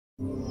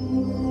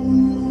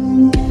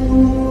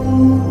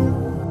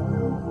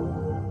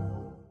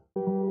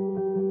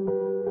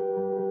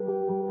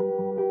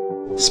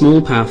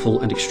Small,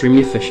 powerful and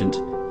extremely efficient,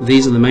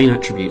 these are the main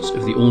attributes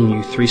of the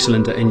all-new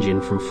 3-cylinder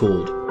engine from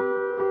Ford.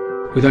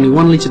 With only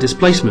 1 litre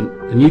displacement,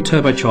 the new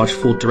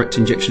turbocharged Ford direct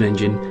injection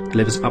engine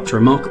delivers up to a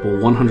remarkable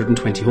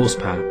 120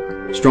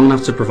 horsepower, strong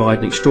enough to provide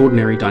an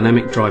extraordinary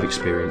dynamic drive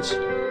experience.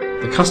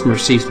 The customer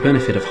receives the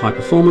benefit of high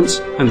performance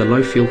and the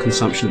low fuel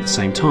consumption at the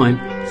same time,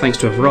 thanks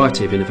to a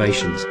variety of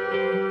innovations.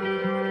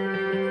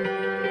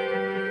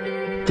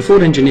 The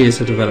Ford engineers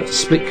have developed a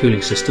split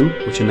cooling system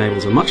which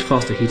enables a much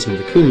faster heating of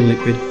the cooling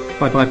liquid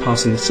by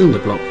bypassing the cylinder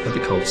block at the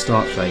cold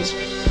start phase.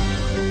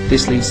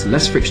 This leads to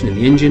less friction in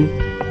the engine,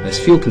 less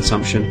fuel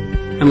consumption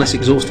and less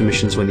exhaust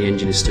emissions when the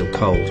engine is still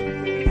cold.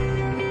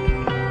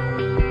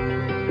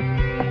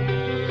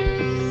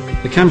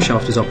 The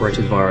camshaft is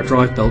operated via a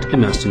drive belt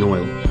immersed in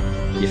oil.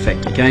 The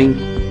effect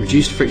again,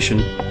 reduced friction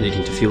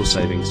leading to fuel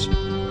savings.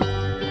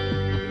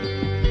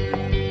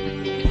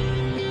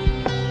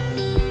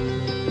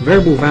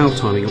 Variable valve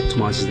timing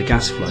optimises the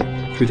gas flow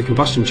through the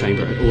combustion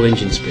chamber at all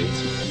engine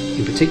speeds,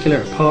 in particular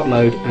at part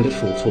load and at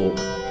full torque.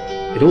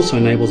 It also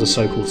enables a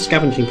so-called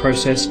scavenging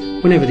process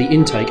whenever the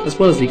intake as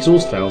well as the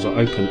exhaust valves are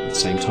open at the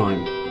same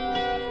time.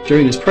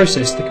 During this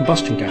process the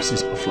combustion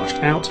gases are flushed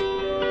out.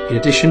 In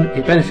addition,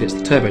 it benefits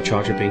the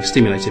turbocharger being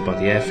stimulated by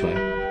the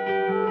airflow.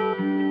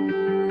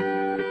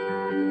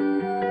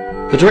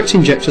 The direct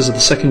injectors of the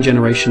second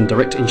generation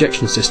direct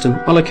injection system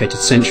are located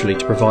centrally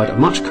to provide a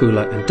much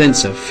cooler and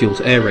denser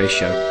fuel-to-air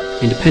ratio,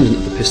 independent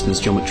of the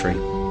piston's geometry.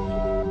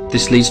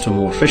 This leads to a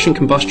more efficient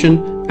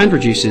combustion and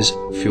reduces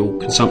fuel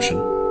consumption.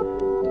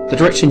 The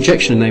direct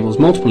injection enables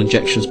multiple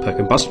injections per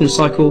combustion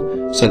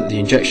cycle so that the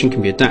injection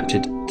can be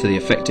adapted to the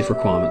effective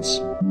requirements.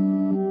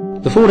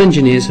 The Ford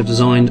engineers have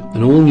designed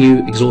an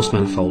all-new exhaust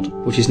manifold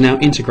which is now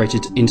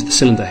integrated into the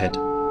cylinder head.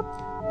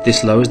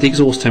 This lowers the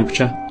exhaust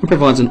temperature and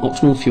provides an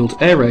optimal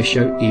fuel-to-air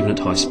ratio even at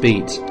high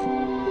speeds.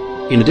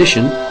 In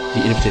addition,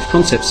 the innovative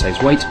concept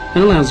saves weight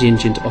and allows the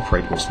engine to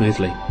operate more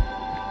smoothly.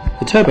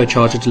 The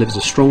turbocharger delivers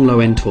a strong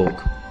low-end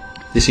torque.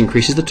 This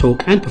increases the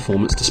torque and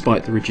performance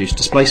despite the reduced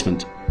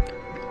displacement.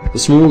 The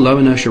small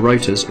low-inertia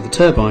rotors of the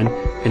turbine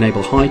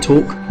enable high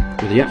torque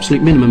with the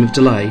absolute minimum of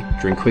delay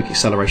during quick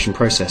acceleration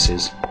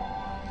processes.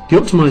 The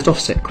optimised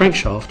offset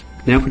crankshaft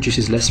now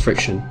produces less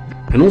friction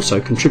and also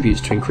contributes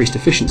to increased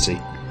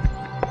efficiency.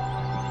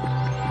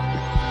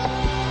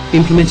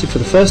 Implemented for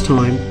the first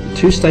time, the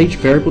 2-stage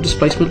variable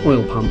displacement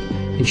oil pump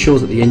ensures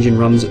that the engine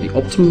runs at the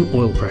optimum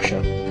oil pressure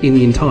in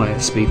the entire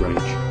speed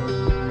range.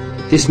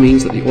 This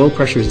means that the oil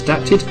pressure is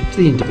adapted to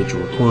the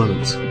individual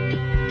requirements.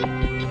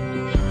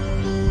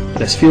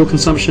 Less fuel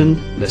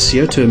consumption, less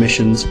CO2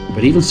 emissions,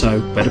 but even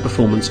so, better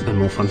performance and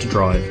more fun to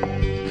drive.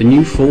 The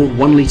new Ford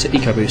 1 litre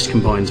EcoBoost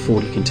combines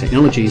forward-looking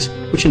technologies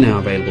which are now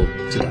available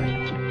today.